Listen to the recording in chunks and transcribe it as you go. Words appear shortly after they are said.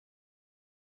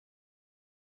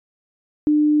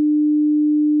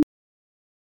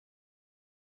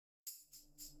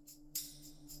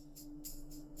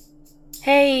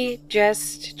Hey,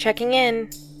 just checking in.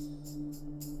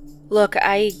 Look,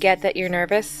 I get that you're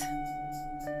nervous.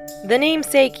 The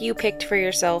namesake you picked for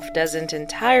yourself doesn't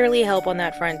entirely help on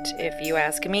that front, if you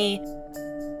ask me.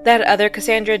 That other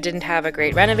Cassandra didn't have a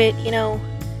great run of it,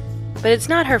 but it's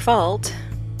not her fault.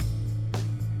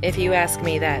 If you ask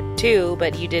me that too,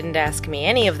 but you didn't ask me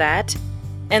any of that,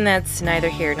 and that's neither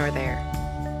here nor there.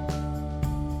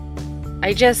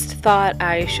 I just thought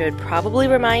I should probably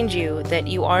remind you that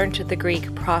you aren't the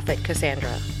Greek prophet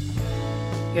Cassandra.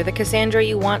 You're the Cassandra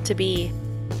you want to be,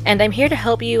 and I'm here to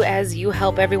help you as you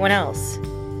help everyone else.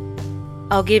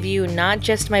 I'll give you not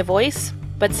just my voice,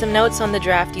 but some notes on the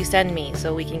draft you send me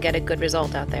so we can get a good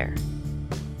result out there.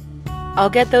 I'll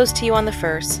get those to you on the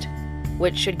 1st,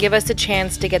 which should give us a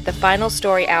chance to get the final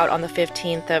story out on the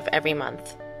 15th of every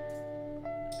month.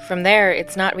 From there,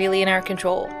 it's not really in our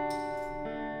control.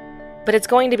 But it's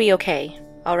going to be okay,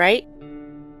 all right?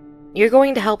 You're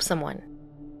going to help someone.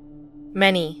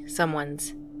 Many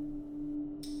someones.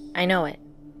 I know it.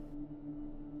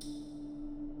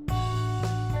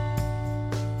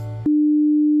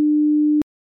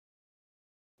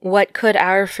 What could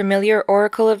our familiar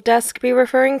Oracle of Dusk be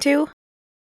referring to?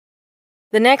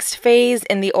 The next phase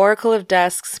in the Oracle of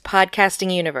Dusk's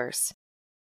podcasting universe.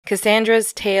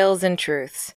 Cassandra's Tales and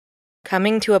Truths.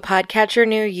 Coming to a podcatcher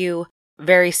near you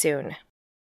very soon.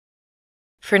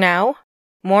 For now,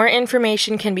 more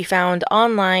information can be found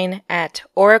online at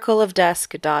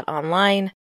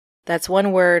oracleofdusk.online. That's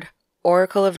one word,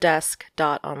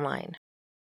 oracleofdusk.online.